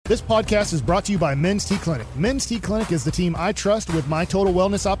This podcast is brought to you by Men's T Clinic. Men's T Clinic is the team I trust with my total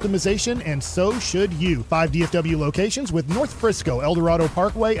wellness optimization, and so should you. 5 DFW locations with North Frisco, Eldorado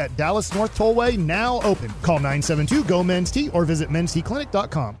Parkway at Dallas North Tollway now open. Call 972-GO-MEN'S-T or visit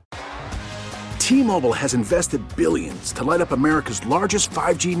mensteclinic.com. T-Mobile has invested billions to light up America's largest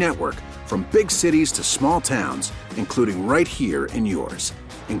 5G network, from big cities to small towns, including right here in yours.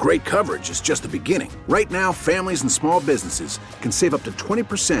 And great coverage is just the beginning. Right now, families and small businesses can save up to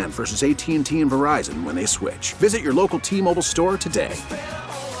 20% versus AT&T and Verizon when they switch. Visit your local T-Mobile store today.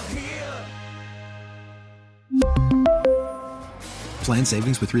 Plan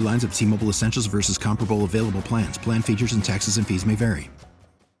savings with 3 lines of T-Mobile Essentials versus comparable available plans. Plan features and taxes and fees may vary.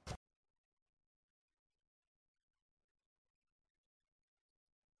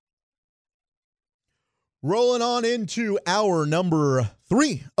 Rolling on into hour number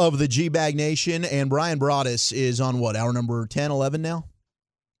 3 of the G-Bag Nation, and Brian Broaddus is on what, hour number 10, 11 now?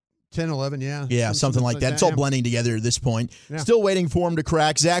 10, 11, yeah. Yeah, something like that. It's all blending together at this point. Yeah. Still waiting for him to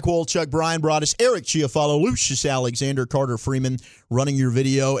crack. Zach Wolchuk, Brian Broaddus, Eric Chiafalo, Lucius Alexander, Carter Freeman running your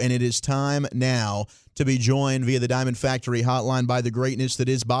video, and it is time now to be joined via the Diamond Factory hotline by the greatness that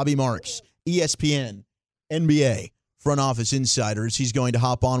is Bobby Marks, ESPN, NBA, front office insiders. He's going to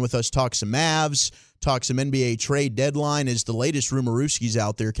hop on with us, talk some Mavs, talk some NBA trade deadline. Is the latest rumorooskies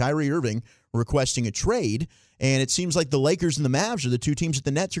out there. Kyrie Irving requesting a trade, and it seems like the Lakers and the Mavs are the two teams that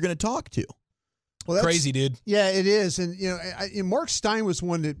the Nets are going to talk to. Well, crazy, dude. Yeah, it is. And, Mark Stein was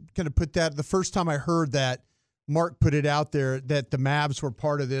one that kind of put that. The first time I heard that, Mark put it out there that the Mavs were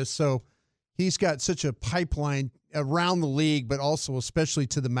part of this. So he's got such a pipeline around the league, but also especially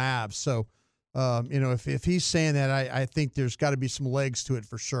to the Mavs. So, if he's saying that, I think there's got to be some legs to it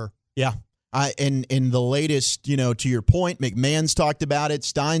for sure. Yeah. In the latest, to your point, McMahon's talked about it,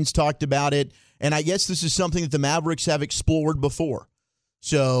 Stein's talked about it, and I guess this is something that the Mavericks have explored before.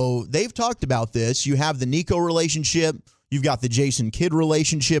 So they've talked about this. You have the Nico relationship, you've got the Jason Kidd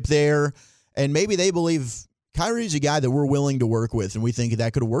relationship there, and maybe they believe Kyrie's a guy that we're willing to work with, and we think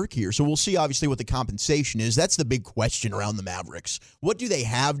that could work here. So we'll see, obviously, what the compensation is. That's the big question around the Mavericks. What do they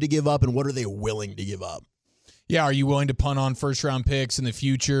have to give up, and what are they willing to give up? Yeah, are you willing to punt on first-round picks in the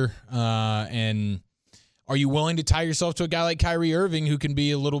future? And are you willing to tie yourself to a guy like Kyrie Irving who can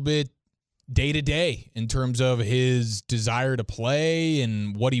be a little bit day-to-day in terms of his desire to play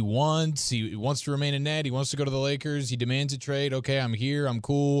and what he wants? He wants to remain in net. He wants to go to the Lakers. He demands a trade. Okay, I'm here. I'm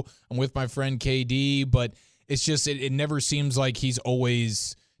cool. I'm with my friend KD. But it's just it never seems like he's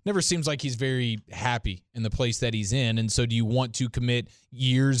very happy in the place that he's in. And so do you want to commit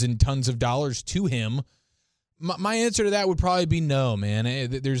years and tons of dollars to him? My answer to that would probably be no, man.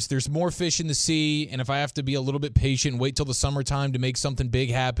 There's more fish in the sea, and if I have to be a little bit patient, wait till the summertime to make something big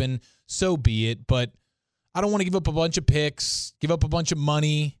happen, so be it. But I don't want to give up a bunch of picks, give up a bunch of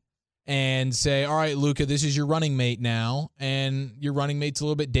money, and say, all right, Luka, this is your running mate now, and your running mate's a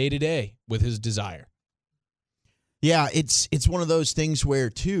little bit day-to-day with his desire. Yeah, it's one of those things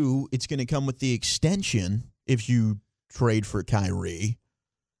where, too, it's going to come with the extension if you trade for Kyrie.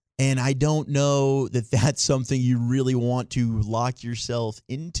 And I don't know that that's something you really want to lock yourself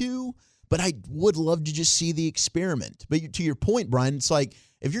into, but I would love to just see the experiment. But to your point, Brian, it's like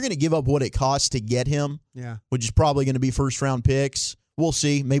if you're going to give up what it costs to get him, which is probably going to be first-round picks, we'll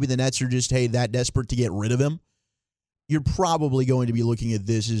see. Maybe the Nets are just, that desperate to get rid of him. You're probably going to be looking at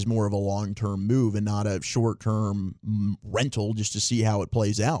this as more of a long-term move and not a short-term rental just to see how it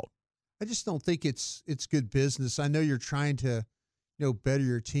plays out. I just don't think it's good business. I know you're trying to better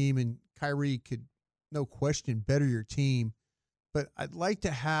your team, and Kyrie could, no question, better your team. But I'd like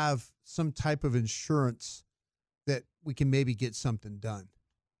to have some type of insurance that we can maybe get something done,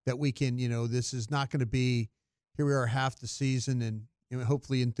 that we can, this is not going to be, here we are half the season and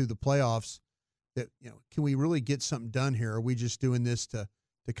hopefully in through the playoffs, that, can we really get something done here? Are we just doing this to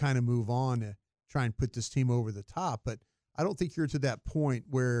kind of move on, to try and put this team over the top? But I don't think you're to that point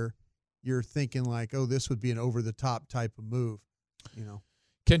where you're thinking like, oh, this would be an over-the-top type of move.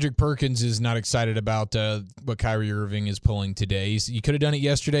 Kendrick Perkins is not excited about what Kyrie Irving is pulling today. You could have done it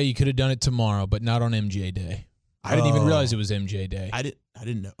yesterday. You could have done it tomorrow, but not on MJ Day. I didn't even realize it was MJ Day. I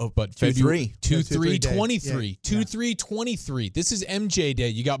didn't know. Oh, but 2-3. 2-3-23. 2-3-23. This is MJ Day.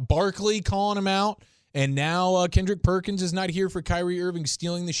 You got Barkley calling him out, and now Kendrick Perkins is not here for Kyrie Irving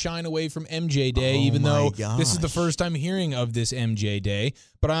stealing the shine away from MJ Day, even though this is the first time hearing of this MJ Day.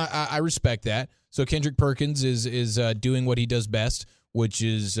 But I respect that. So Kendrick Perkins is doing what he does best, which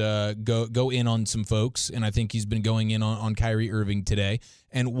is go in on some folks, and I think he's been going in on Kyrie Irving today.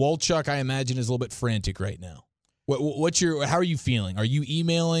 And Wolchuk, I imagine, is a little bit frantic right now. How are you feeling? Are you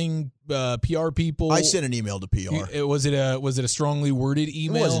emailing PR people? I sent an email to PR. Was it a strongly worded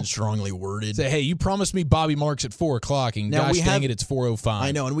email? It wasn't strongly worded. Say, hey, you promised me Bobby Marks at 4:00, and now gosh dang it, it's 4:05.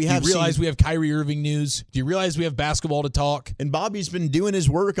 I know, and Do you realize we have Kyrie Irving news? Do you realize we have basketball to talk? And Bobby's been doing his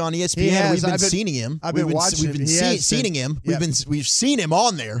work on ESPN. He has. We've been seeing him. I've been watching him. We've been seeing him. Yep. We've seen him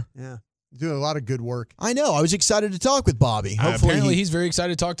on there. Yeah. Doing a lot of good work. I know. I was excited to talk with Bobby. Hopefully apparently, he's very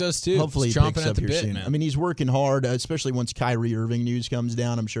excited to talk to us too. Hopefully, he's he chomping picks at up the here bit, soon. man. I mean, he's working hard, especially once Kyrie Irving news comes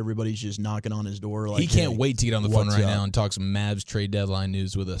down. I'm sure everybody's just knocking on his door. Like, he can't hey, wait to get on the phone what's right up? now and talk some Mavs trade deadline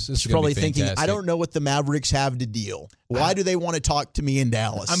news with us. This He's is gonna probably be thinking, fantastic. I don't know what the Mavericks have to deal. Why do they want to talk to me in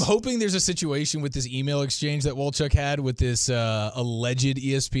Dallas? I'm hoping there's a situation with this email exchange that Wolchuk had with this alleged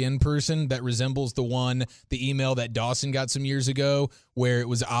ESPN person that resembles the email that Dawson got some years ago, where it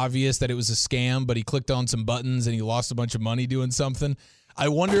was obvious that it was a scam, but he clicked on some buttons and he lost a bunch of money doing something. I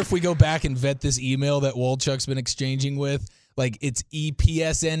wonder if we go back and vet this email that Wolchuk's been exchanging with. Like, it's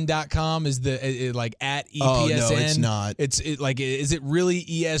EPSN.com is like at EPSN. Oh, no, it's not. Is it really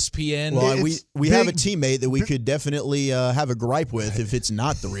ESPN? Well, we have a teammate that we could definitely have a gripe with if it's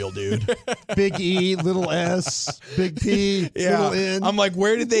not the real dude. Big E, little S, big P, little N. I'm like,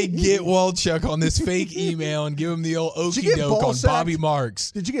 where did they get Wolchuk on this fake email and give him the old okie doke on Bobby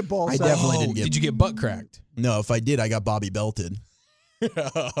Marks? Did you get ball I sacked? definitely didn't get. Did you get butt cracked? No, if I did, I got Bobby belted.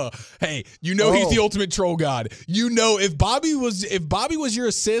 Hey, he's the ultimate troll god. If Bobby was your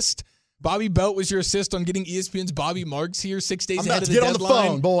assist, Bobby Belt was your assist on getting ESPN's Bobby Marks here 6 days ahead of the deadline. Get on the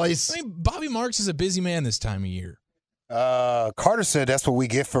phone, boys. I mean, Bobby Marks is a busy man this time of year. Carter said that's what we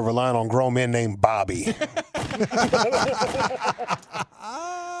get for relying on grown men named Bobby.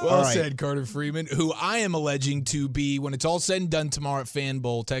 Well said, Carter Freeman, who I am alleging to be, when it's all said and done tomorrow at Fan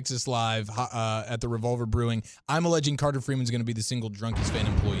Bowl, Texas Live, at the Revolver Brewing, I'm alleging Carter Freeman's going to be the single drunkest fan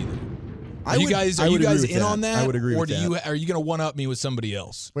employee there. Are you guys in on that? I would agree or with that. Are you going to one-up me with somebody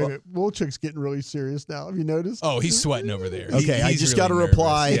else? Wait a minute. Wolchuk's getting really serious now. Have you noticed? Oh, he's sweating over there. Okay, I just really got to nervous.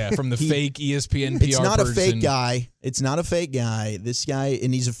 reply. Yeah, from the fake ESPN PR It's not person. a fake guy. It's not a fake guy. This guy,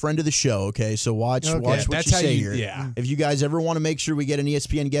 and he's a friend of the show, okay? So watch what that's you how say you- here. yeah. If you guys ever want to make sure we get an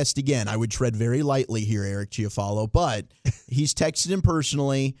ESPN guest again, I would tread very lightly here, Eric Chiafalo. But he's texted him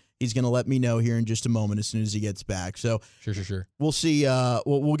personally. He's going to let me know here in just a moment as soon as he gets back. So Sure. we'll see.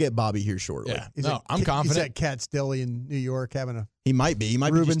 We'll get Bobby here shortly. Yeah. I'm confident. He's at Cat's Deli in New York having a. He might be. He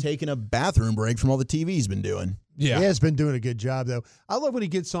might be just taking a bathroom break from all the TV he's been doing. Yeah. He has been doing a good job, though. I love when he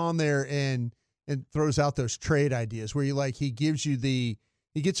gets on there and throws out those trade ideas where he gives you he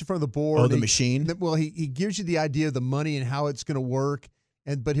gets in front of the board. Oh, the machine? He gives you the idea of the money and how it's going to work,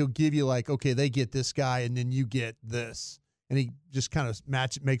 but he'll give you like, okay, they get this guy and then you get this. And he just kind of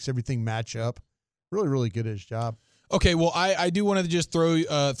makes everything match up. Really, really good at his job. Okay, well, I do want to just throw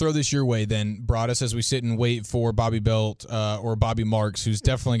this your way then, Broadus, as we sit and wait for Bobby Belt or Bobby Marks, who's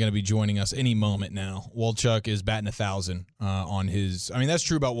definitely going to be joining us any moment now. Wolchuk is batting 1,000 on his. I mean, that's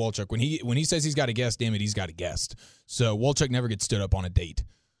true about Wolchuk. When he says he's got a guest, damn it, he's got a guest. So Wolchuk never gets stood up on a date,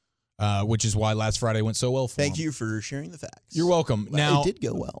 which is why last Friday went so well for him. Thank you for sharing the facts. You're welcome. Now, it did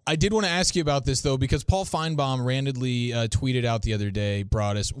go well. I did want to ask you about this, though, because Paul Feinbaum randomly tweeted out the other day,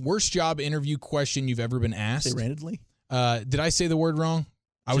 Broadus, worst job interview question you've ever been asked. Say randomly? Did I say the word wrong?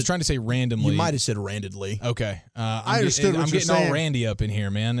 I was trying to say randomly. You might have said randomly. Okay. I understood what I'm you're getting all saying. Randy up in here,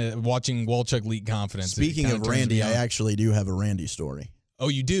 man, watching Wolchuk leak confidence. Speaking of Randy, I actually do have a Randy story. Oh,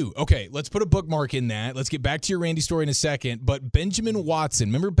 you do? Okay, let's put a bookmark in that. Let's get back to your Randy story in a second. But Benjamin Watson,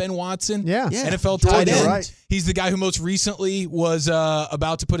 remember Ben Watson? Yeah. NFL Tight tight end. end. Right. He's the guy who most recently was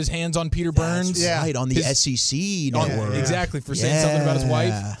about to put his hands on Peter Burns. Yeah. Right, on the SEC network. Exactly, for saying something about his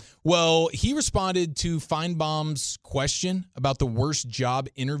wife. Well, he responded to Feinbaum's question about the worst job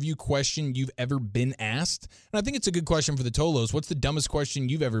interview question you've ever been asked. And I think it's a good question for the Tolos. What's the dumbest question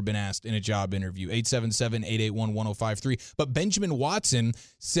you've ever been asked in a job interview? 877-881-1053. But Benjamin Watson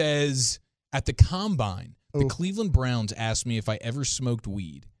says, at the Combine, the Cleveland Browns asked me if I ever smoked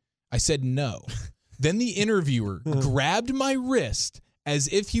weed. I said no. Then the interviewer grabbed my wrist as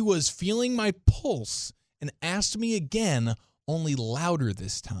if he was feeling my pulse and asked me again, only louder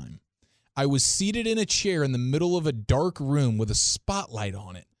this time. I was seated in a chair in the middle of a dark room with a spotlight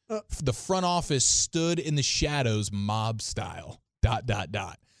on it. The front office stood in the shadows, mob style. ...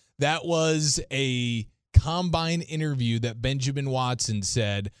 That was a Combine interview that Benjamin Watson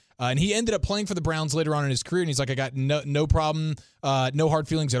said And he ended up playing for the Browns later on in his career, and he's like, I got no problem, no hard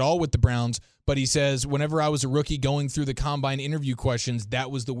feelings at all with the Browns. But he says, whenever I was a rookie going through the combine interview questions, that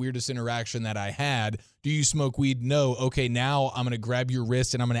was the weirdest interaction that I had. Do you smoke weed? No. Okay, now I'm going to grab your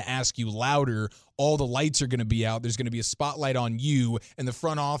wrist and I'm going to ask you louder. All the lights are going to be out. There's going to be a spotlight on you, and the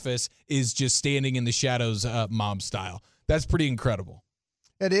front office is just standing in the shadows, mob style. That's pretty incredible.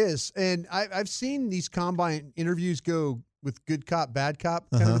 It is. And I've seen these combine interviews go with good cop, bad cop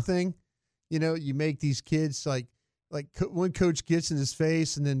kind of a thing. You know, you make these kids like one coach gets in his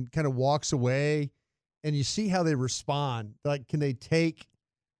face and then kind of walks away, and you see how they respond. Like, can they take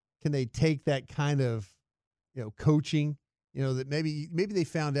that kind of, coaching, that maybe they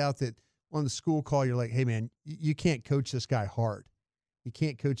found out that on the school call, you're like, hey man, you can't coach this guy hard. You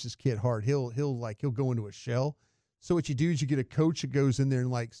can't coach this kid hard. He'll go into a shell. So what you do is you get a coach that goes in there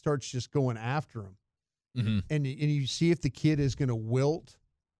and like starts just going after him. Mm-hmm. And you see if the kid is going to wilt,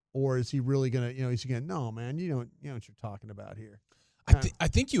 or is he really going to, he's going to, no, man, you know what you're talking about here. I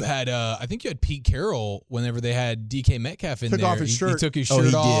think you had Pete Carroll whenever they had DK Metcalf in took there. Off his shirt. He took his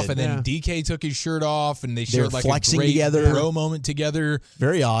shirt off, did. and then DK took his shirt off, and they were showed like flexing a great together. bro moment together.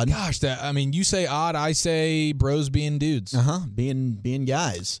 Very odd. Gosh, you say odd, I say bros being dudes. Being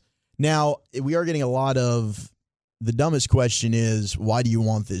guys. Now, we are getting a lot of, the dumbest question is, why do you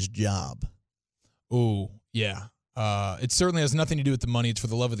want this job? Oh, yeah. It certainly has nothing to do with the money. It's for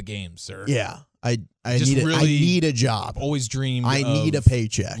the love of the game, sir. Yeah. I Just need really I need a job. Always dreamed I need a of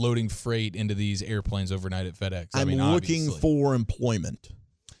paycheck. loading freight into these airplanes overnight at FedEx. I'm looking obviously. for employment.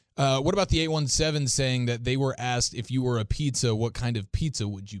 What about the 817 saying that they were asked if you were a pizza, what kind of pizza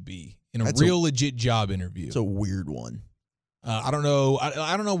would you be? In a legit job interview. It's a weird one. I don't know.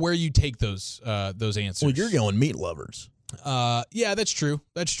 I don't know where you take those answers. Well, you're going meat lovers. Yeah, that's true.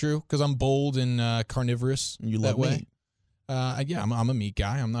 That's true because I'm bold and carnivorous. You that love way. meat. Yeah, I'm a meat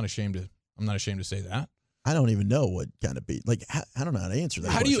guy. I'm not ashamed to say that. I don't even know what kind of beat. Like, I don't know how to answer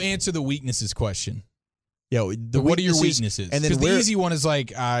that. How do you answer the weaknesses question? Yeah, what are your weaknesses? And then the easy one is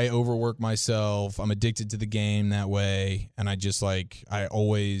like, I overwork myself. I'm addicted to the game that way, and I just like I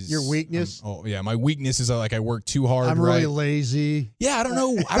always. Your weakness? My weakness is like I work too hard. I'm really lazy. Yeah, I don't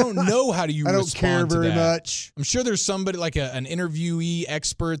know. I don't know how do you. I don't respond care very to that. much. I'm sure there's somebody like an interviewee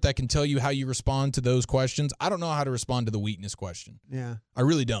expert that can tell you how you respond to those questions. I don't know how to respond to the weakness question. Yeah, I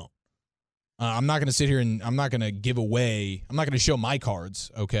really don't. I'm not going to sit here and I'm not going to give away. I'm not going to show my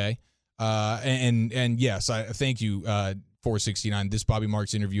cards. Okay. And yes, I thank you, 469. This Bobby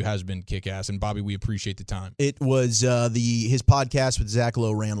Marks interview has been kick-ass, and Bobby, we appreciate the time. It was his podcast with Zach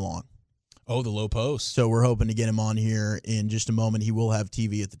Lowe ran long. Oh, the Low Post. So we're hoping to get him on here in just a moment. He will have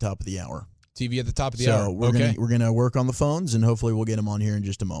TV at the top of the hour. TV at the top of the hour. So we're gonna work on the phones, and hopefully we'll get him on here in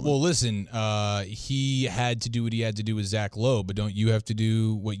just a moment. Well, listen, he had to do what he had to do with Zach Lowe, but don't you have to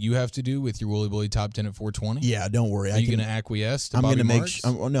do what you have to do with your Wooly Bully top 10 at 420? Yeah, don't worry. Are you going to acquiesce to I'm Bobby gonna Marks?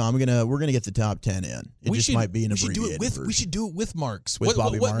 we're gonna get the top 10 in. It might be an abbreviated version. We should do it with Marks. With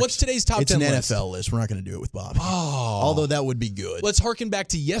Bobby Marks. What's today's top 10 It's an list? NFL list. We're not going to do it with Bobby. Oh. Although that would be good. Let's harken back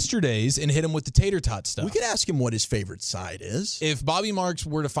to yesterday's and hit him with the tater tot stuff. We could ask him what his favorite side is. If Bobby Marks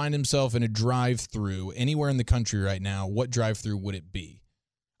were to find himself in a drive-through anywhere in the country right now, what drive-through would it be?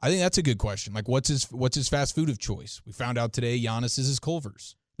 I think that's a good question. Like, what's his fast food of choice? We found out today Giannis is his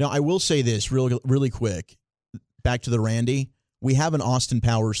Culver's. Now, I will say this really quick. Back to the Randy. We have an Austin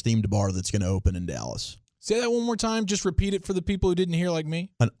Powers themed bar that's going to open in Dallas. Say that one more time. Just repeat it for the people who didn't hear like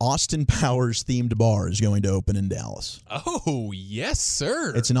me. An Austin Powers themed bar is going to open in Dallas. Oh, yes,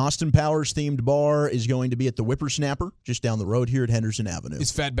 sir. It's an Austin Powers themed bar. Is going to be at the Whippersnapper just down the road here at Henderson Avenue.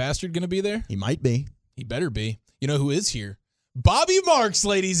 Is Fat Bastard going to be there? He might be. He better be. You know who is here? Bobby Marks,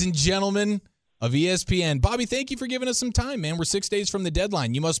 ladies and gentlemen of ESPN. Bobby, thank you for giving us some time, man. We're 6 days from the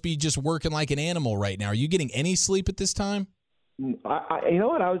deadline. You must be just working like an animal right now. Are you getting any sleep at this time? You know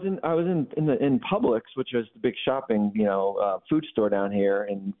what? I was in Publix, which is the big shopping, food store down here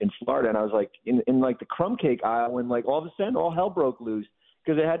in Florida, and I was like in like the crumb cake aisle, when like all of a sudden all hell broke loose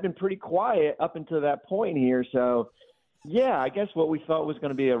because it had been pretty quiet up until that point here. So, yeah, I guess what we thought was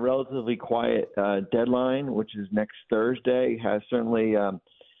going to be a relatively quiet deadline, which is next Thursday, has certainly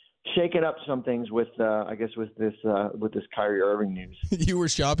shaken up some things with this Kyrie Irving news. You were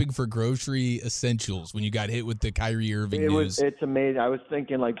shopping for grocery essentials when you got hit with the Kyrie Irving news. It's amazing. I was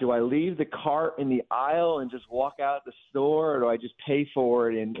thinking, like, do I leave the cart in the aisle and just walk out the store, or do I just pay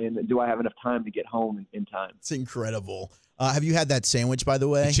for it, and do I have enough time to get home in time? It's incredible. Have you had that sandwich, by the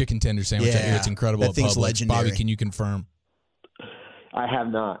way? The chicken tender sandwich. I hear it's incredible. That thing's Publix. legendary. Bobby, can you confirm? I have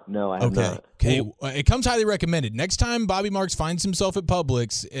not. No, I have not. Okay. It comes highly recommended. Next time Bobby Marks finds himself at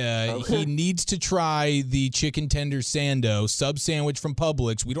Publix, he needs to try the chicken tender Sando sub sandwich from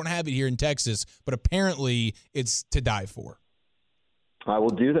Publix. We don't have it here in Texas, but apparently it's to die for. I will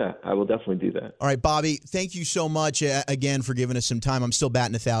do that. I will definitely do that. All right, Bobby, thank you so much again for giving us some time. I'm still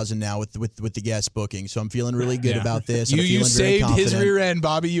batting 1,000 now with the guest booking, so I'm feeling really good about this. You saved his rear end,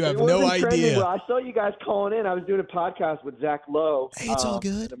 Bobby. You have no idea. Well, I saw you guys calling in. I was doing a podcast with Zach Lowe. Hey, it's all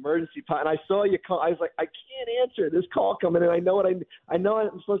good. An emergency pod, and I saw you call. I was like, I can't answer this call coming in. I know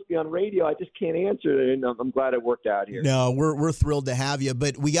I'm supposed to be on radio. I just can't answer it, and I'm glad it worked out here. No, we're thrilled to have you,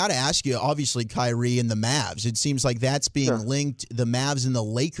 but we got to ask you. Obviously, Kyrie and the Mavs. It seems like that's being linked. The Mavs and the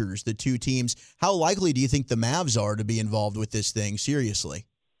Lakers, the two teams. How likely do you think the Mavs are to be involved with this thing? Seriously.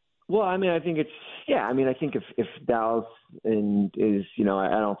 Well, I mean, I think I think if Dallas is, I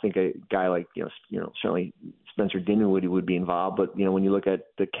don't think a guy like certainly Spencer Dinwiddie would be involved. But when you look at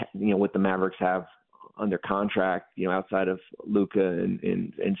what the Mavericks have under contract, outside of Luka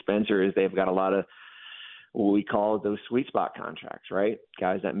and Spencer, is they've got a lot of what we call those sweet spot contracts, right?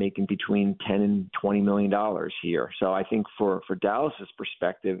 Guys that make in between $10 and $20 million here. So I think for Dallas's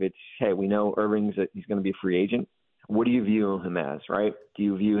perspective, it's, hey, we know Irving's he's going to be a free agent. What do you view him as, right? Do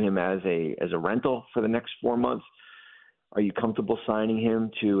you view him as a rental for the next 4 months? Are you comfortable signing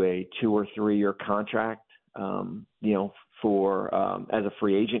him to a 2 or 3 year contract, for as a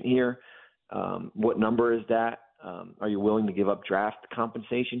free agent here? What number is that? Are you willing to give up draft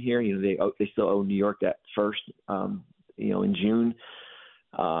compensation here? They still owe New York that first, in June.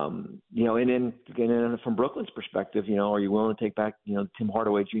 And then from Brooklyn's perspective, are you willing to take back, Tim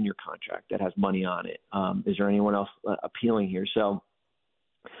Hardaway Jr. contract that has money on it? Is there anyone else appealing here? So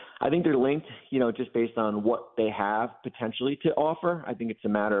I think they're linked, just based on what they have potentially to offer. I think it's a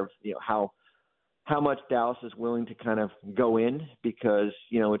matter of, how much Dallas is willing to kind of go in, because,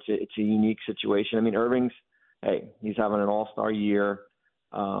 it's a unique situation. I mean, Irving's, hey, he's having an all-star year.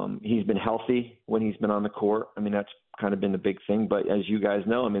 He's been healthy when he's been on the court. I mean, that's kind of been the big thing. But as you guys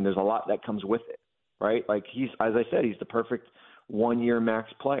know, I mean, there's a lot that comes with it, right? Like as I said, he's the perfect 1 year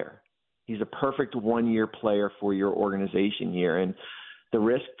max player. He's a perfect 1 year player for your organization here. And the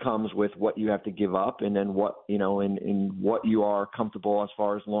risk comes with what you have to give up, and then what, and what you are comfortable as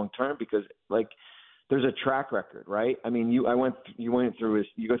far as long-term, because there's a track record, right? I mean, you go through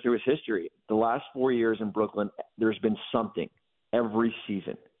his history. The last 4 years in Brooklyn, there's been something every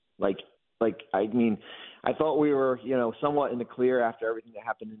season. I thought we were, somewhat in the clear after everything that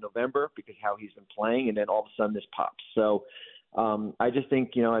happened in November, because how he's been playing, and then all of a sudden this pops. So I just think,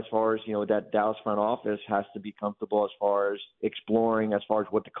 as far as, that Dallas front office has to be comfortable as far as exploring, as far as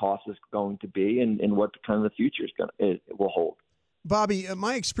what the cost is going to be, and what kind of the future will hold. Bobby,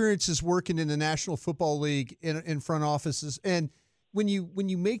 my experience is working in the National Football League in front offices, and when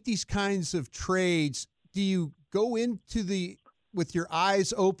you make these kinds of trades, do you go into with your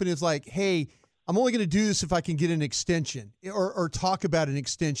eyes open as like, hey, I'm only going to do this if I can get an extension, or talk about an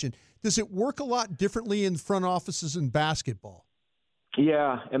extension? Does it work a lot differently in front offices in basketball?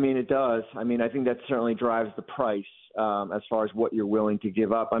 Yeah, I mean, it does. I mean, I think that certainly drives the price as far as what you're willing to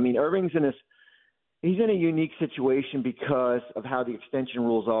give up. I mean, Irving's he's in a unique situation because of how the extension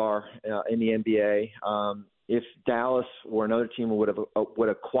rules are in the NBA. If Dallas or another team would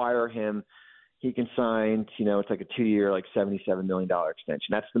acquire him, he can sign, it's like a 2 year, like $77 million extension.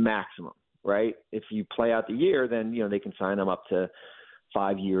 That's the maximum, right? If you play out the year, then, they can sign him up to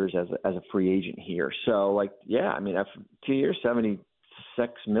 5 years as a free agent here. So, I mean, after 2 years, $76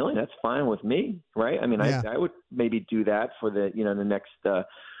 million, that's fine with me, right? I mean, yeah. I would maybe do that for the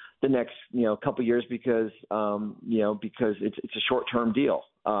next couple years, because because it's a short-term deal.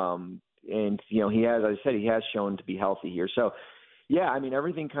 And he has shown to be healthy here. So yeah, I mean,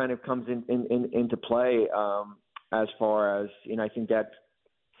 everything kind of comes into play as far as,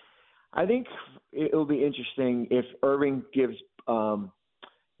 I think it'll be interesting if Irving gives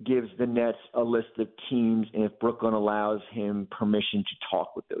the Nets a list of teams, and if Brooklyn allows him permission to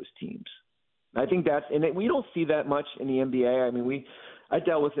talk with those teams. I think we don't see that much in the NBA. I mean, I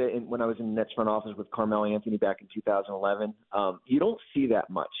dealt with it when I was in the Nets front office with Carmelo Anthony back in 2011. You don't see that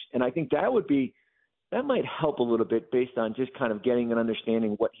much. And I think that might help a little bit, based on just kind of getting an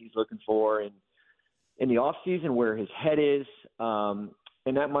understanding what he's looking for in the off season, where his head is.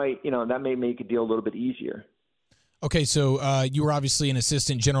 And that may make a deal a little bit easier. Okay, so you were obviously an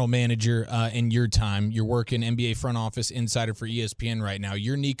assistant general manager in your time. You're working NBA front office insider for ESPN right now.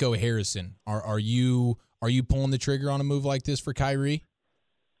 You're Nico Harrison. Are you pulling the trigger on a move like this for Kyrie?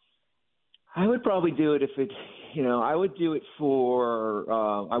 I would probably do it if I would do it for.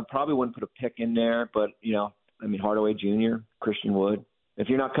 I probably wouldn't put a pick in there, but I mean, Hardaway Jr., Christian Wood. If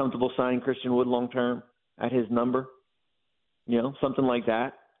you're not comfortable signing Christian Wood long-term at his number, something like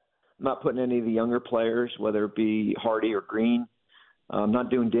that. I'm not putting any of the younger players, whether it be Hardy or Green. I'm not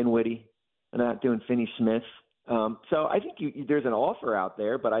doing Dinwiddie. I'm not doing Finney-Smith. So I think there's an offer out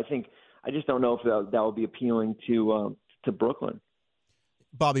there, but I just don't know if that will be appealing to Brooklyn.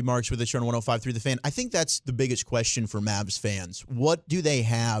 Bobby Marks with us here on 105.3 The Fan. I think that's the biggest question for Mavs fans. What do they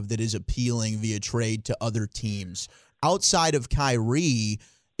have that is appealing via trade to other teams? Outside of Kyrie,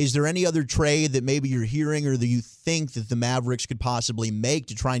 is there any other trade that maybe you're hearing or that you think that the Mavericks could possibly make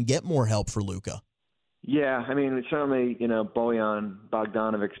to try and get more help for Luka? Yeah, I mean, certainly, Bojan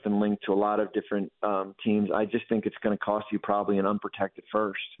Bogdanovic's been linked to a lot of different teams. I just think it's going to cost you probably an unprotected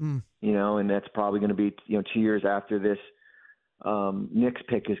first, and that's probably going to be, 2 years after this Knicks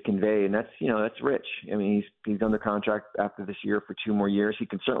pick is conveyed, and that's rich. I mean, he's under contract after this year for 2 more years. He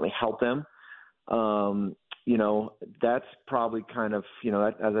can certainly help them. That's probably kind of,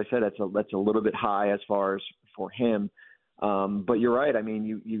 as I said, that's a little bit high as far as for him. But you're right. I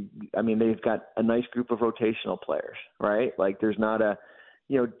mean, they've got a nice group of rotational players, right? Like there's not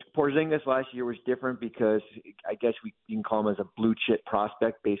Porzingis last year was different because I guess you can call him as a blue chip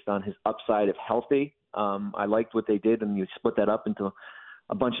prospect based on his upside if healthy. I liked what they did, and you split that up into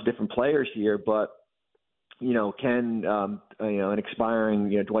a bunch of different players here. But an expiring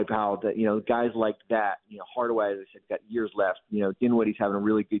Dwight Powell, guys like that, Hardaway, as I said, got years left. Dinwiddie's having a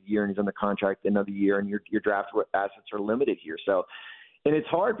really good year, and he's under contract another year, and your draft assets are limited here. So, and it's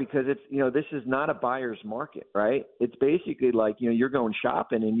hard because it's this is not a buyer's market, right? It's basically like you're going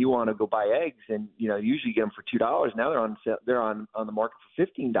shopping and you want to go buy eggs, and usually you get them for $2. Now they're on the market for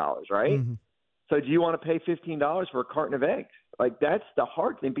 $15, right? Mm-hmm. So do you want to pay $15 for a carton of eggs? Like that's the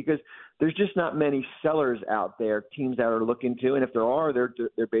hard thing because there's just not many sellers out there, teams that are looking to, and if there are,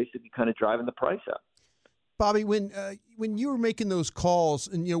 they're basically kind of driving the price up. Bobby, when you were making those calls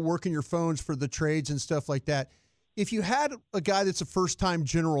and working your phones for the trades and stuff like that, if you had a guy that's a first-time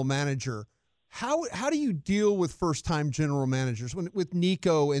general manager, how do you deal with first-time general managers with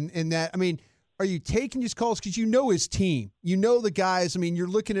Nico and that? I mean, are you taking these calls because his team? The guys. I mean, you're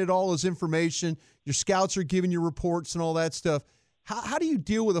looking at all his information. Your scouts are giving you reports and all that stuff. How do you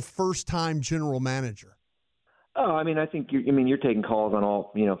deal with a first-time general manager? Oh, I mean, I think you're taking calls on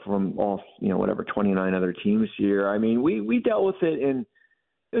all, from all, whatever 29 other teams here. I mean, we dealt with it, and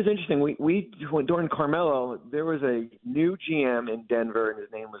it was interesting. We during Carmelo, there was a new GM in Denver, and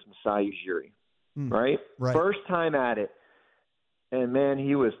his name was Masai Ujiri, right? First time at it. And, man,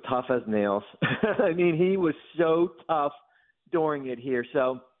 he was tough as nails. I mean, he was so tough during it here.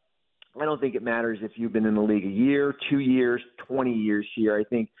 So I don't think it matters if you've been in the league a year, 2 years, 20 years here. I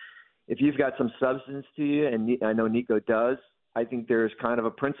think if you've got some substance to you, and I know Nico does, I think there's kind of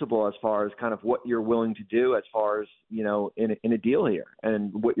a principle as far as kind of what you're willing to do as far as, in a deal here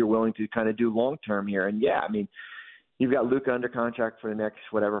and what you're willing to kind of do long-term here. And, yeah, I mean, you've got Luka under contract for the next,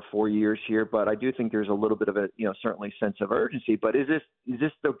 4 years here, but I do think there's a little bit of a, certainly sense of urgency. But is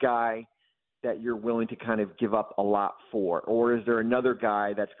this the guy that you're willing to kind of give up a lot for, or is there another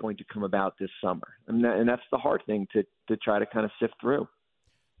guy that's going to come about this summer? And that's the hard thing to try to kind of sift through.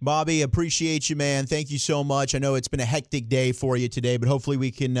 Bobby, appreciate you, man. Thank you so much. I know it's been a hectic day for you today, but hopefully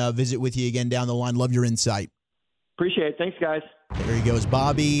we can visit with you again down the line. Love your insight. Appreciate it. Thanks, guys. There he goes.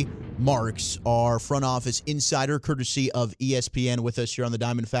 Bobby Marks, our front office insider, courtesy of ESPN, with us here on the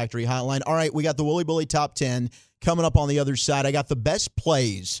Diamond Factory Hotline. All right, we got the Wooly Bully Top 10 coming up on the other side. I got the best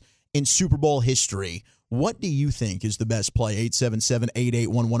plays in Super Bowl history. What do you think is the best play?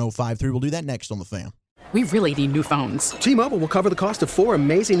 877-881-1053. We'll do that next on The Fan. We really need new phones. T-Mobile will cover the cost of 4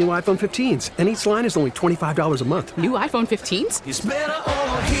 amazing new iPhone 15s, and each line is only $25 a month. New iPhone 15s? It's better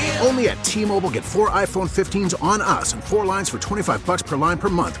over here. Only at T-Mobile, get 4 iPhone 15s on us and 4 lines for $25 per line per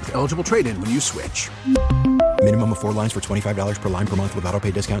month with eligible trade-in when you switch. Minimum of 4 lines for $25 per line per month with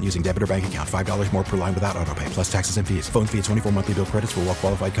autopay discount using debit or bank account. $5 more per line without autopay, plus taxes and fees. Phone fee at 24 monthly bill credits for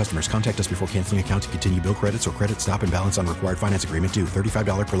well-qualified customers. Contact us before canceling account to continue bill credits or credit stop and balance on required finance agreement due.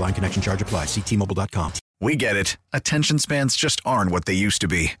 $35 per line connection charge applies. See T-Mobile.com. We get it. Attention spans just aren't what they used to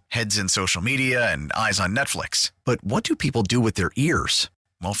be. Heads in social media and eyes on Netflix. But what do people do with their ears?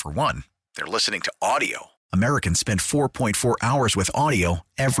 Well, for one, they're listening to audio. Americans spend 4.4 hours with audio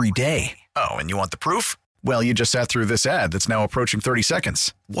every day. Oh, and you want the proof? Well, you just sat through this ad that's now approaching 30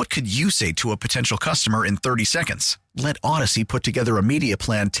 seconds. What could you say to a potential customer in 30 seconds? Let Odyssey put together a media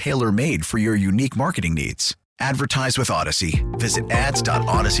plan tailor-made for your unique marketing needs. Advertise with Odyssey. Visit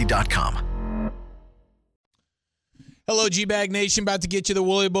ads.odyssey.com. Hello, G-Bag Nation. About to get you the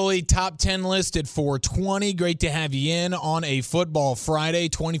Wooly Bully Top 10 list at 420. Great to have you in on a Football Friday.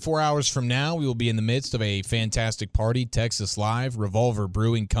 24 hours from now, we will be in the midst of a fantastic party. Texas Live, Revolver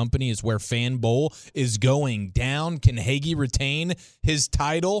Brewing Company is where Fan Bowl is going down. Can Hagee retain his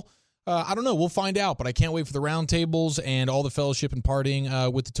title? I don't know. We'll find out, but I can't wait for the roundtables and all the fellowship and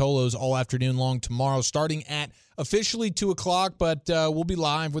partying with the Tolos all afternoon long tomorrow, starting at officially 2 o'clock, but we'll be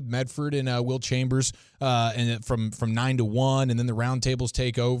live with Medford and Will Chambers and from 9 to 1, and then the roundtables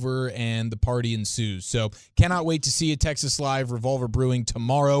take over and the party ensues. So cannot wait to see you. Texas Live, Revolver Brewing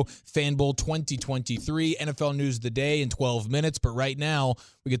tomorrow, Fan Bowl 2023, NFL News of the Day in 12 minutes, but right now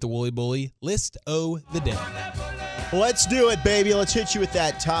we get the Wooly Bully List o' the Day. Let's do it, baby. Let's hit you with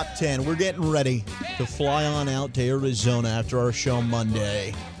that top 10. We're getting ready to fly on out to Arizona after our show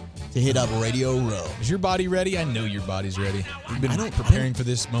Monday to hit up Radio Row. Is your body ready? I know your body's ready. You've been preparing for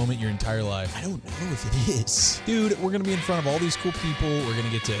this moment your entire life. I don't know if it is. Dude, we're going to be in front of all these cool people. We're going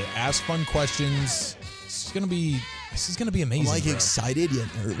to get to ask fun questions. This is going to be amazing. I'm bro. excited yet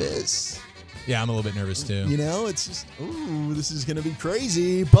nervous. Yeah, I'm a little bit nervous too. You know, it's just, ooh, this is going to be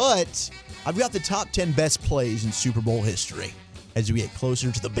crazy. But I've got the top 10 best plays in Super Bowl history as we get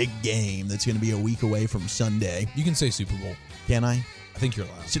closer to the big game that's going to be a week away from Sunday. You can say Super Bowl. Can I? I think you're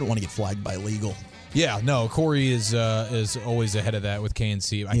allowed. I don't want to get flagged by legal. Yeah, no, Corey is always ahead of that with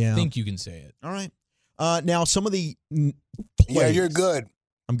KNC. I think you can say it. All right. Now, some of the plays. Yeah, you're good.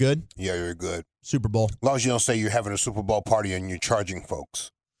 I'm good? Yeah, you're good. Super Bowl. As long as you don't say you're having a Super Bowl party and you're charging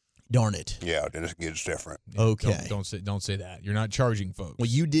folks. Darn it. Yeah, then it gets different. Yeah, okay. Don't say that. You're not charging folks. Well,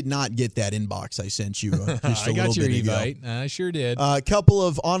 you did not get that inbox I sent you just a I got little your bit invite. ago. I sure did. A couple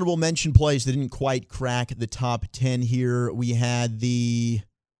of honorable mention plays that didn't quite crack the top 10 here. We had the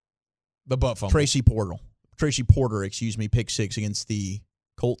butt fumble. Tracy Porter, pick six against the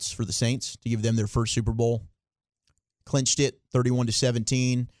Colts for the Saints to give them their first Super Bowl. Clinched it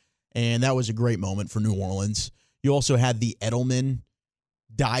 31-17, and that was a great moment for New Orleans. You also had the Edelman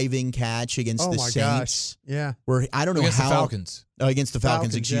diving catch against the Saints. Gosh. Yeah. Where I don't know against how the Falcons. Against the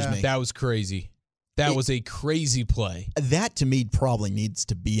Falcons, excuse me. That was crazy. That was a crazy play. That to me probably needs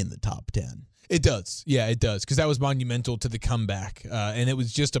to be in the top 10. It does. Yeah, it does. Because that was monumental to the comeback. And it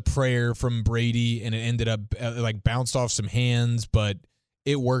was just a prayer from Brady, and it ended up bounced off some hands, but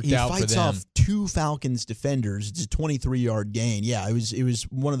it worked out for them. He fights off two Falcons defenders. It's a 23-yard gain. Yeah, it was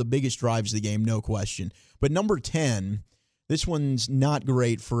one of the biggest drives of the game, no question. But number 10, this one's not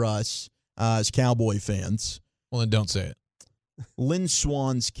great for us as Cowboy fans. Well, then don't say it. Lynn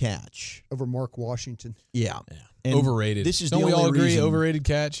Swann's catch. Over Mark Washington. Yeah. And overrated. This is Don't the we only all agree? reason. Overrated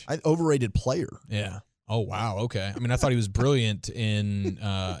catch? Overrated player. Yeah. Oh, wow. Okay. I mean, I thought he was brilliant in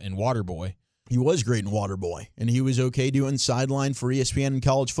Waterboy. He was great in Waterboy, and he was okay doing sideline for ESPN and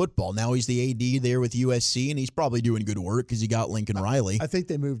college football. Now he's the AD there with USC, and he's probably doing good work because he got Lincoln Riley. I think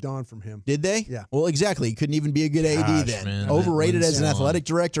they moved on from him. Did they? Yeah. Well, exactly. He couldn't even be a good AD then. Man, overrated as an athletic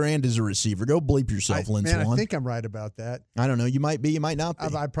director and as a receiver. Go bleep yourself, Lynn Swann. I think I'm right about that. I don't know. You might be. You might not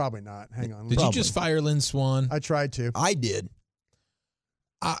be. I probably not. Hang on. Did you just fire Lynn Swann? I tried to. I did.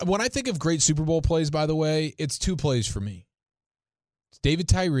 When I think of great Super Bowl plays, by the way, it's two plays for me. It's David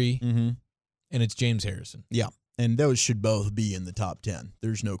Tyree. Mm-hmm. And it's James Harrison. Yeah, and those should both be in the top 10.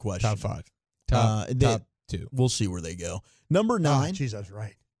 There's no question. Top 5. Top 2. We'll see where they go. Number 9. Jeez, I was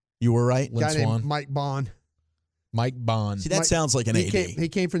right. You were right? Guy named Mike Bond. Mike Bond. See, that sounds like an AD. He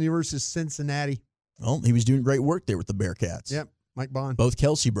came from the University of Cincinnati. Well, he was doing great work there with the Bearcats. Yep, Mike Bond. Both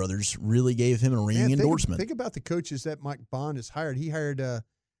Kelsey brothers really gave him a ringing endorsement. Think about the coaches that Mike Bond has hired. He hired a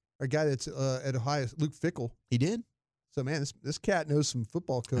guy that's at Ohio, Luke Fickell. He did? So, man, this cat knows some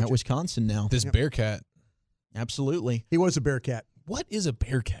football coaching. At Wisconsin now. This Bearcat. Absolutely. He was a Bearcat. What is a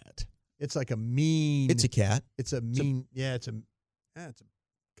Bearcat? It's like a mean. It's a cat. It's a mean. It's a kind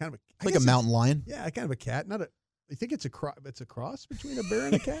of a. Like a mountain lion. Yeah, kind of a cat. Not a. I think it's a cross between a bear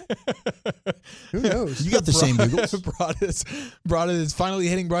and a cat. Who knows? You got the same Googles. Broad is finally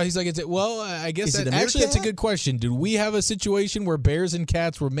hitting Broad. He's like, I guess actually that's a good question. Did we have a situation where bears and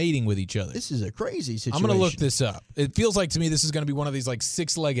cats were mating with each other? This is a crazy situation. I'm going to look this up. It feels like to me this is going to be one of these like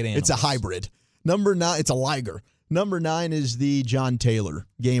 6-legged animals. It's a hybrid. Number 9, it's a liger. Number 9 is the John Taylor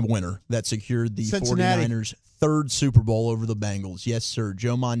game winner that secured the Cincinnati. 49ers' third Super Bowl over the Bengals. Yes, sir.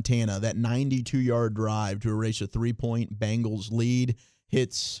 Joe Montana, that 92-yard drive to erase a 3-point Bengals lead,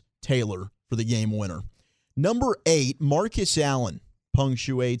 hits Taylor for the game winner. Number 8, Marcus Allen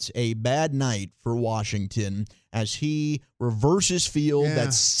punctuates a bad night for Washington as he reverses field that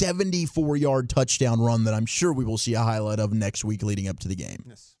 74-yard touchdown run that I'm sure we will see a highlight of next week leading up to the game.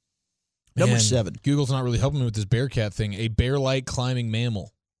 Yes. Number Man, 7. Google's not really helping me with this Bearcat thing. A bear-like climbing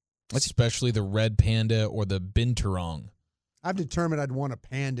mammal. especially the red panda or the binturong. I've determined I'd want a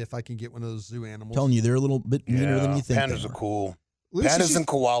panda if I can get one of those zoo animals. I'm telling you, they're a little bit meaner than you think. Pandas are cool. Lucius Pandas and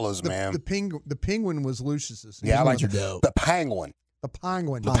koalas, man. The penguin was Lucius's. Yeah, I like dope. the penguin. The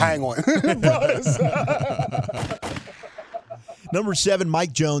penguin. The penguin. Number 7,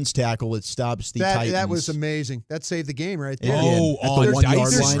 Mike Jones tackle. It stops the Titans. That was amazing. That saved the game right there. Oh, at the 1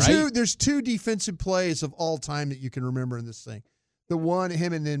 yard line. There's two defensive plays of all time that you can remember in this thing. The one,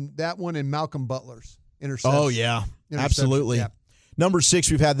 him, and then that one and Malcolm Butler's interception. Oh, yeah. Absolutely. Yeah. Number 6,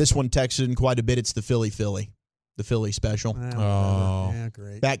 we've had this one texted in quite a bit. It's the Philly. The Philly special. Yeah,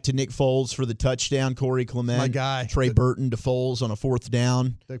 great. Back to Nick Foles for the touchdown. Corey Clement. My guy. Trey Burton to Foles on a 4th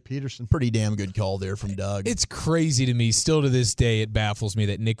down. Doug Peterson. Pretty damn good call there from Doug. It's crazy to me. Still to this day, it baffles me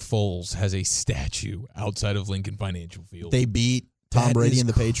that Nick Foles has a statue outside of Lincoln Financial Field. They beat Tom Brady and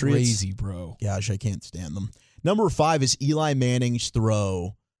the Patriots. Crazy, bro. Gosh, I can't stand them. Number 5 is Eli Manning's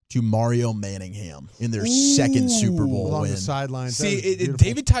throw to Mario Manningham in their second Super Bowl along win. the sidelines. See,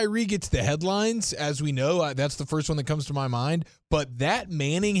 David Tyree gets the headlines, as we know. That's the first one that comes to my mind. But that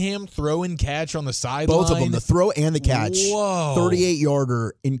Manningham throw and catch on the sideline. Both of them, the throw and the catch. Whoa.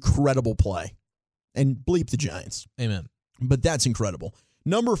 38-yarder, incredible play. And bleep the Giants. Amen. But that's incredible.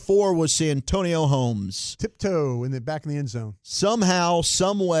 Number 4 was Santonio Holmes. Tiptoe back in the end zone. Somehow,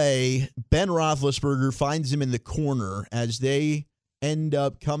 some way, Ben Roethlisberger finds him in the corner as they end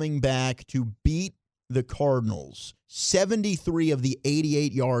up coming back to beat the Cardinals. 73 of the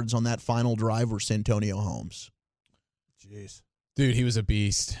 88 yards on that final drive were Santonio Holmes. Jeez. Dude, he was a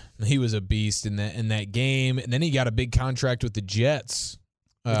beast. He was a beast in that game. And then he got a big contract with the Jets.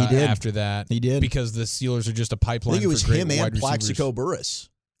 He did. After that. He did. Because the Steelers are just a pipeline. I think it was for great him wide and receivers. Plaxico Burress.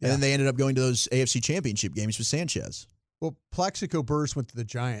 Yeah. And then they ended up going to those AFC Championship games with Sanchez. Well, Plaxico Burress went to the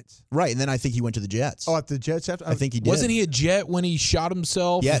Giants. Right, and then I think he went to the Jets. Oh, at the Jets after? I think he did. Wasn't he a Jet when he shot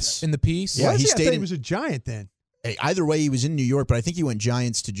himself Yes. in the piece? Yeah, he I stayed thought he in- was a Giant then. Hey, either way, he was in New York, but I think he went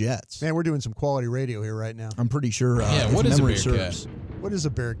Giants to Jets. Man, we're doing some quality radio here right now. I'm pretty sure. Yeah, if what is a memory Bearcat? serves. What is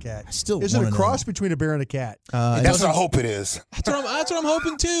a Bearcat? I still Is it a wanna cross know. between a bear and a cat? That's what I hope it is. That's what I'm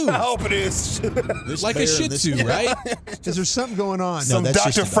hoping too. I hope it is. This Like bear a Shih and this Tzu, cat. right? Is there something going on? Some that's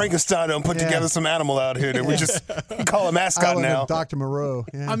just Dr. a dog. Frankenstein done put together some animal out here that we just call a mascot Island now. of Dr. Moreau.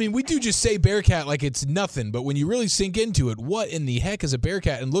 Yeah. I mean, we do just say Bearcat like it's nothing, but when you really sink into it, what in the heck is a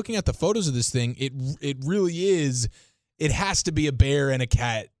Bearcat? And looking at the photos of this thing, it really is. It has to be a bear and a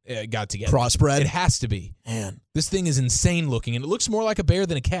cat got together. Crossbred? It has to be. Man, This thing is insane looking, and it looks more like a bear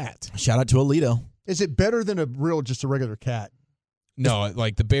than a cat. shout out to Alito. Is it better than just a regular cat? No,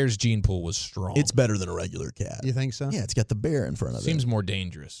 like the bear's gene pool was strong. It's better than a regular cat. You think so? Yeah, it's got the bear in front of Seems it. more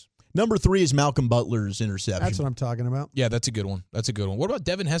dangerous. Number 3 is Malcolm Butler's interception. That's what I'm talking about. Yeah, that's a good one. What about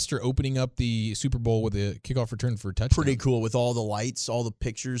Devin Hester opening up the Super Bowl with a kickoff return for a touchdown? Pretty cool with all the lights, all the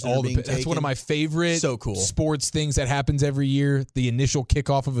pictures that are being taken. That's one of my favorite So cool. sports things that happens every year. The initial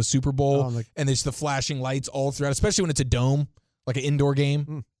kickoff of a Super Bowl, Oh, and there's the flashing lights all throughout, especially when it's a dome, like an indoor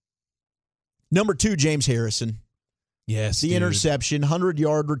game. Number 2, James Harrison. Yes, The dude. interception,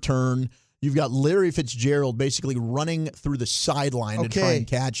 100-yard return. You've got Larry Fitzgerald basically running through the sideline to try and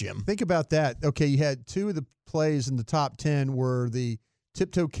catch him. Think about that. Okay, you had 2 of the plays in the top 10 were the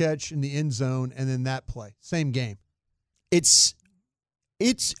tiptoe catch in the end zone and then that play. Same game. It's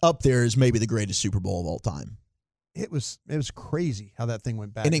up there as maybe the greatest Super Bowl of all time. It was crazy how that thing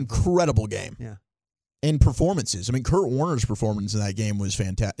went back. An incredible game. Yeah. And performances. I mean, Kurt Warner's performance in that game was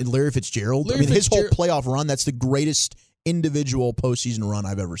fantastic. And Larry Fitzgerald, his whole playoff run, that's the greatest individual postseason run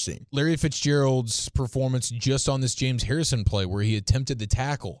I've ever seen. Larry Fitzgerald's performance just on this James Harrison play where he attempted the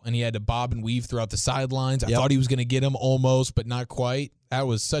tackle and he had to bob and weave throughout the sidelines. I thought he was going to get him almost, but not quite. That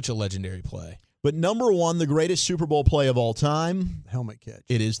was such a legendary play. But number 1, the greatest Super Bowl play of all time. Helmet catch.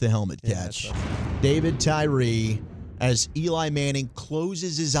 It is the helmet catch. David Tyree, as Eli Manning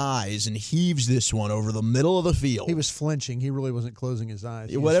closes his eyes and heaves this one over the middle of the field. He was flinching. He really wasn't closing his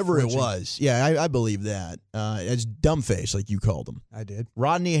eyes. Whatever it was. Yeah, I believe that. As dumbface, like you called him. I did.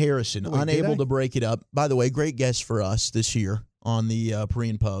 Rodney Harrison, Wait, unable did I? to break it up. By the way, great guest for us this year on the pre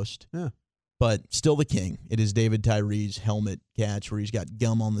and post. Yeah. But still the king. It is David Tyree's helmet catch where he's got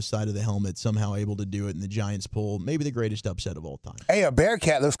gum on the side of the helmet, somehow able to do it, and the Giants pull maybe the greatest upset of all time. Hey, a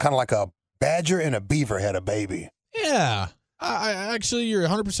Bearcat looks kind of like a badger and a beaver had a baby. Yeah. I actually, you're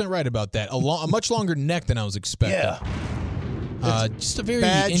 100% right about that. A much longer neck than I was expecting. Yeah. Just a very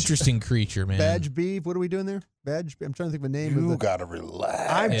Badge- interesting creature, man. Badge beef. What are we doing there? I'm trying to think of a name. You got to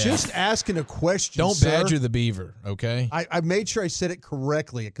relax. I'm just asking a question, Don't sir. badger the beaver, okay? I made sure I said it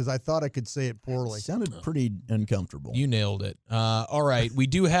correctly because I thought I could say it poorly. It sounded pretty uncomfortable. You nailed it. All right. We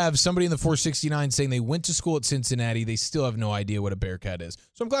do have somebody in the 469 saying they went to school at Cincinnati. They still have no idea what a Bearcat is.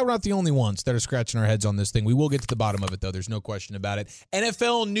 So I'm glad we're not the only ones that are scratching our heads on this thing. We will get to the bottom of it, though. There's no question about it.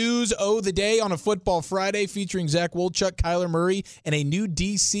 NFL News the day on a Football Friday featuring Zach Wolchuk, Kyler Murray, and a new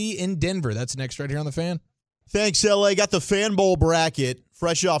DC in Denver. That's next right here on The Fan. Thanks, LA. Got the Fan Bowl bracket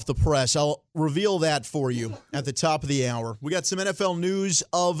fresh off the press. I'll reveal that for you at the top of the hour. We got some NFL news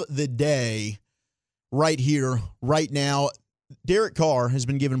of the day right here, right now. Derek Carr has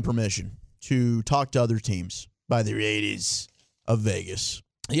been given permission to talk to other teams by the Raiders of Vegas.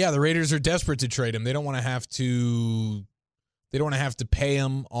 Yeah, the Raiders are desperate to trade him. They don't want to have to. They don't want to have to pay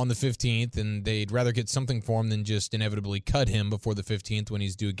him on the 15th, and they'd rather get something for him than just inevitably cut him before the 15th when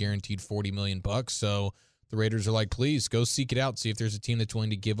he's due a guaranteed $40 million. So the Raiders are like, please go seek it out. See if there's a team that's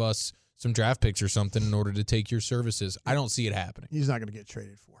willing to give us some draft picks or something in order to take your services. I don't see it happening. He's not going to get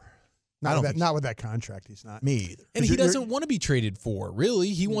traded for. Not with that contract. He's not. Me either. And he doesn't want to be traded for,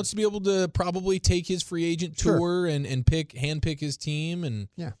 really. He wants to be able to probably take his free agent tour and handpick his team. And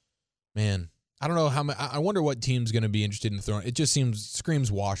man, I don't know I wonder what team's going to be interested in throwing. It just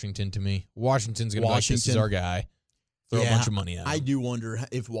screams Washington to me. Washington's going to be like, this is our guy. Throw a bunch of money at him. I do wonder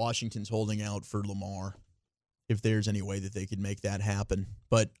if Washington's holding out for Lamar, if there's any way that they could make that happen.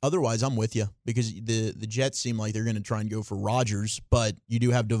 But otherwise, I'm with you because the Jets seem like they're going to try and go for Rodgers, but you do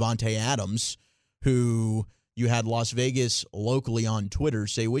have Devontae Adams, who you had Las Vegas locally on Twitter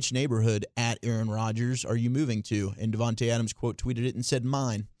say, which neighborhood at Aaron Rodgers are you moving to? And Devontae Adams quote tweeted it and said,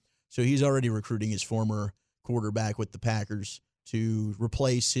 mine. So he's already recruiting his former quarterback with the Packers to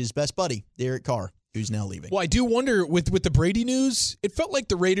replace his best buddy, Derek Carr, who's now leaving. Well, I do wonder with the Brady news, it felt like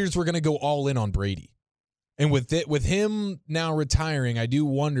the Raiders were going to go all in on Brady. And with him now retiring, I do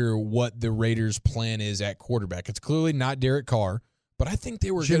wonder what the Raiders' plan is at quarterback. It's clearly not Derek Carr, but I think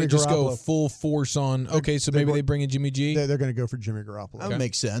they were going to just go full force on, so maybe they bring in Jimmy G? They're going to go for Jimmy Garoppolo. That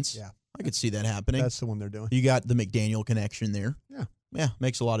makes sense. Yeah. I could see that happening. That's the one they're doing. You got the McDaniel connection there. Yeah,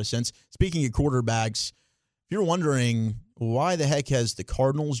 makes a lot of sense. Speaking of quarterbacks, if you're wondering why the heck has the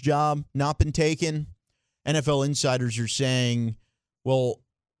Cardinals' job not been taken, NFL insiders are saying, well,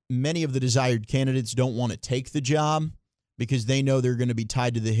 many of the desired candidates don't want to take the job because they know they're going to be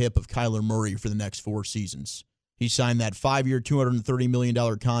tied to the hip of Kyler Murray for the next 4 seasons. He signed that 5-year, $230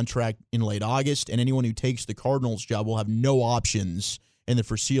 million contract in late August, and anyone who takes the Cardinals job will have no options in the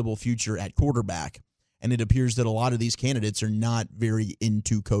foreseeable future at quarterback. And it appears that a lot of these candidates are not very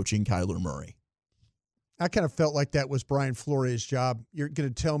into coaching Kyler Murray. I kind of felt like that was Brian Flores' job. You're going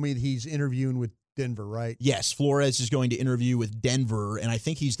to tell me that he's interviewing with Denver, right? Yes, Flores is going to interview with Denver, and I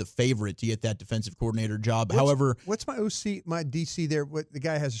think he's the favorite to get that defensive coordinator job. However, what's my OC, my DC there? The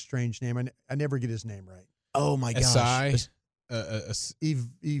guy has a strange name. I never get his name right. Oh my gosh, it's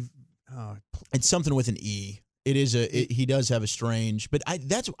something with an E. It is he does have a strange, but I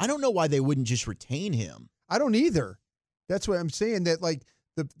don't know why they wouldn't just retain him. I don't either. That's what I'm saying. That like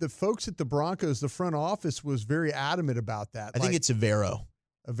the folks at the Broncos, the front office was very adamant about that. I think it's Avero.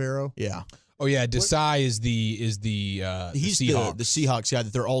 Avero, yeah. Oh yeah, Desai is the he's Seahawks. the Seahawks guy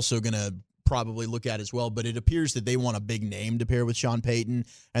that they're also going to probably look at as well. But it appears that they want a big name to pair with Sean Payton,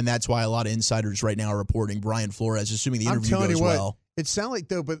 and that's why a lot of insiders right now are reporting Brian Flores, assuming the interview goes well. It sounded like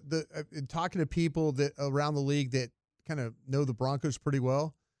though, but talking to people that around the league that kind of know the Broncos pretty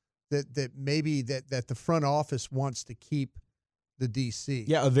well, that maybe that the front office wants to keep the DC.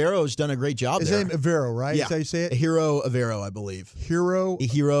 Yeah, Avero's done a great job. His name Avero, right? Yeah, is that how you say it? Hero Avero, I believe. Hero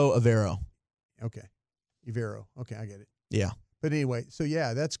Avero. Okay, Avero. Okay, I get it. Yeah, but anyway, so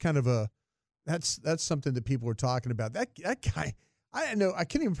yeah, that's kind of that's something that people are talking about. That guy. I don't know. I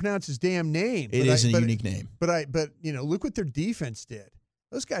can't even pronounce his damn name. It is a unique name. But look what their defense did.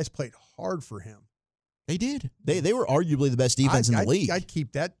 Those guys played hard for him. They did. They were arguably the best defense in the league. I'd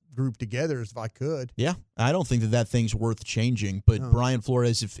keep that group together if I could. Yeah, I don't think that thing's worth changing. But no. Brian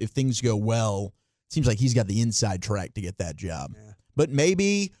Flores, if things go well, it seems like he's got the inside track to get that job. Yeah. But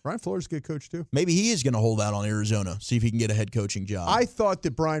maybe Brian Flores is a good coach too. Maybe he is going to hold out on Arizona, see if he can get a head coaching job. I thought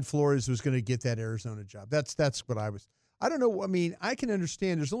that Brian Flores was going to get that Arizona job. That's what I was. I don't know. I mean, I can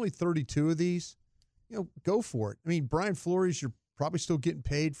understand. There's only 32 of these. Go for it. I mean, Brian Flores, you're probably still getting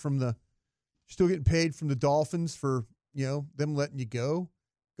paid from the Dolphins for them letting you go.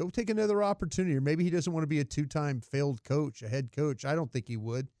 Go take another opportunity, or maybe he doesn't want to be a 2-time failed coach, a head coach. I don't think he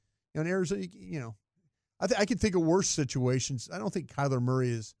would. In Arizona, I can think of worse situations. I don't think Kyler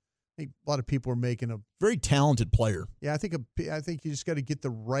Murray is. I think a lot of people are making a very talented player. Yeah, I think you just got to get the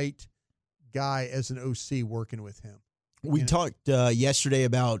right guy as an OC working with him. We talked yesterday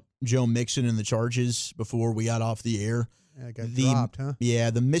about Joe Mixon and the charges before we got off the air. Yeah, it got dropped, huh?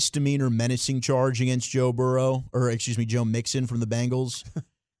 Yeah, the misdemeanor menacing charge against Joe Mixon from the Bengals.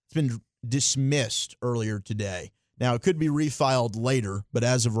 It's been dismissed earlier today. Now, it could be refiled later, but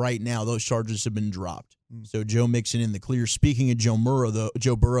as of right now, those charges have been dropped. So Joe Mixon in the clear. Speaking of Joe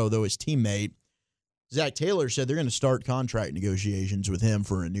Burrow, though, his teammate, Zach Taylor said they're going to start contract negotiations with him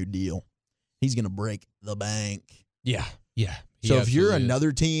for a new deal. He's going to break the bank. Yeah. So if you're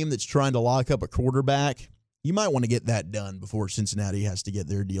another team that's trying to lock up a quarterback, you might want to get that done before Cincinnati has to get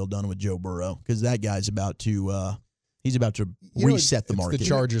their deal done with Joe Burrow, because that guy's about to reset the market. The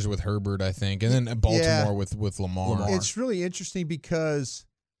Chargers with Herbert, I think, and then Baltimore with Lamar. It's really interesting because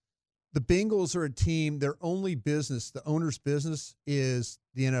the Bengals are a team, their only business, the owner's business, is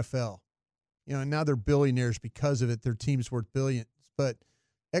the NFL. And now they're billionaires because of it. Their team's worth billions. But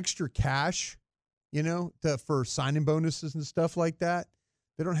extra cash, for signing bonuses and stuff like that,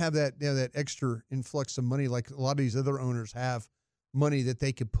 they don't have that that extra influx of money like a lot of these other owners have, money that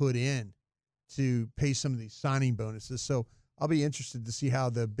they could put in to pay some of these signing bonuses. So I'll be interested to see how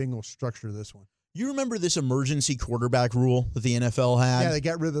the Bengals structure this one. You remember this emergency quarterback rule that the NFL had? Yeah, they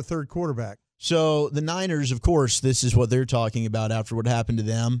got rid of the third quarterback. So the Niners, of course, this is what they're talking about after what happened to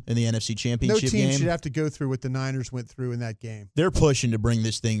them in the NFC Championship game. No team should have to go through what the Niners went through in that game. They're pushing to bring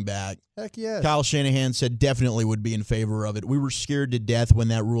this thing back. Heck yes. Kyle Shanahan said definitely would be in favor of it. We were scared to death when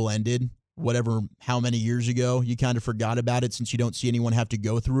that rule ended, how many years ago. You kind of forgot about it since you don't see anyone have to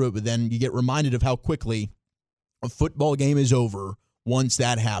go through it, but then you get reminded of how quickly a football game is over once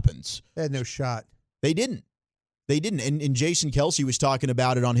that happens. They had no shot. They didn't. And Jason Kelce was talking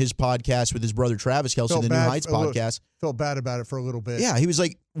about it on his podcast with his brother Travis Kelce, the New Heights podcast. Felt bad about it for a little bit. Yeah, he was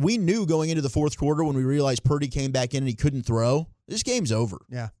like, we knew going into the fourth quarter when we realized Purdy came back in and he couldn't throw, this game's over.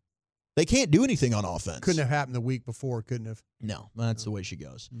 Yeah. They can't do anything on offense. Couldn't have happened the week before, couldn't have. No, that's the way she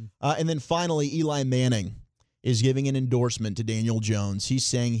goes. And then finally, Eli Manning is giving an endorsement to Daniel Jones. He's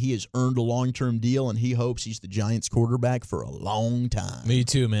saying he has earned a long-term deal, and he hopes he's the Giants' quarterback for a long time. Me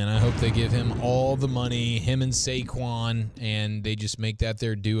too, man. I hope they give him all the money, him and Saquon, and they just make that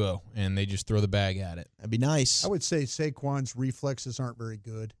their duo, and they just throw the bag at it. That'd be nice. I would say Saquon's reflexes aren't very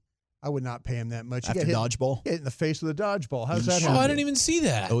good. I would not pay him that much. After dodgeball? Hit in the face with a dodgeball. How's that happen? I didn't even see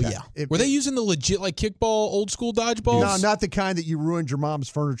that. Oh, yeah. Were they using the legit, kickball, old-school dodgeballs? No, not the kind that you ruined your mom's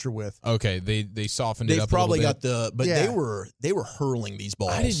furniture with. Okay, they softened it up probably a little bit. but they were hurling these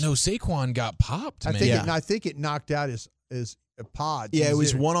balls. I didn't know Saquon got popped, man. I think it knocked out his pod. Yeah, it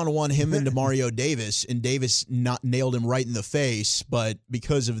was one-on-one him into Mario Davis, and Davis nailed him right in the face, but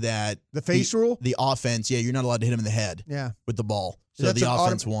because of that... The face rule? The offense, you're not allowed to hit him in the head with the ball. So the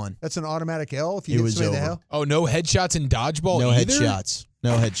offense won. That's an automatic L if you hit somebody in the hell? Oh, no headshots in dodgeball No either?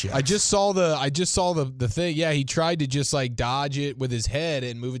 No headshots. I just saw the thing. Yeah, he tried to just dodge it with his head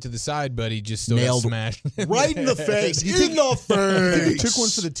and move it to the side, but he just still got smashed. Right in the face. You think he took one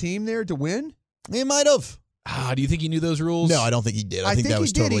for the team there to win? He might have. Do you think he knew those rules? No, I don't think he did. I think that was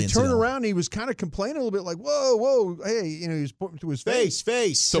he did. Totally He turned around and he was kind of complaining a little bit like, whoa, hey, he was pointing to his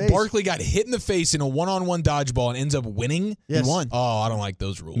face. So Barkley got hit in the face in a one-on-one dodgeball and ends up winning? Yes. He won. Oh, I don't like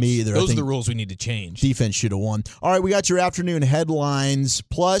those rules. Me either. Those are the rules we need to change. Defense should have won. All right, we got your afternoon headlines.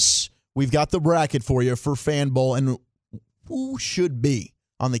 Plus, we've got the bracket for you for Fan Bowl and who should be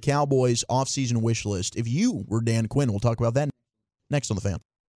on the Cowboys offseason wish list. If you were Dan Quinn, we'll talk about that next on The Fan.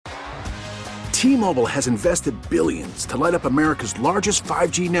 T-Mobile has invested billions to light up America's largest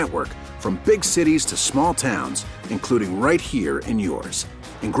 5G network, from big cities to small towns, including right here in yours.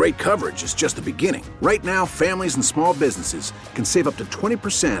 And great coverage is just the beginning. Right now, families and small businesses can save up to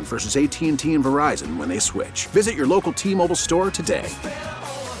 20% versus AT&T and Verizon when they switch. Visit your local T-Mobile store today.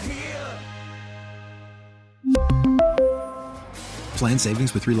 Plan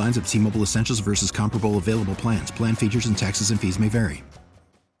savings with 3 lines of T-Mobile Essentials versus comparable available plans. Plan features and taxes and fees may vary.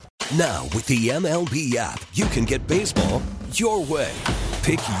 Now, with the MLB app, you can get baseball your way.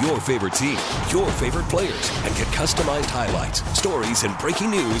 Pick your favorite team, your favorite players, and get customized highlights, stories, and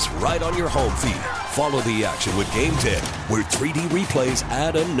breaking news right on your home feed. Follow the action with Game 10, where 3D replays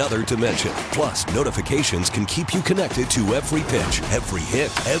add another dimension. Plus, notifications can keep you connected to every pitch, every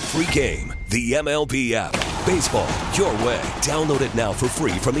hit, every game. The MLB app. Baseball your way. Download it now for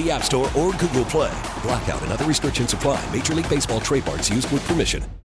free from the App Store or Google Play. Blackout and other restrictions apply. Major League Baseball trademarks used with permission.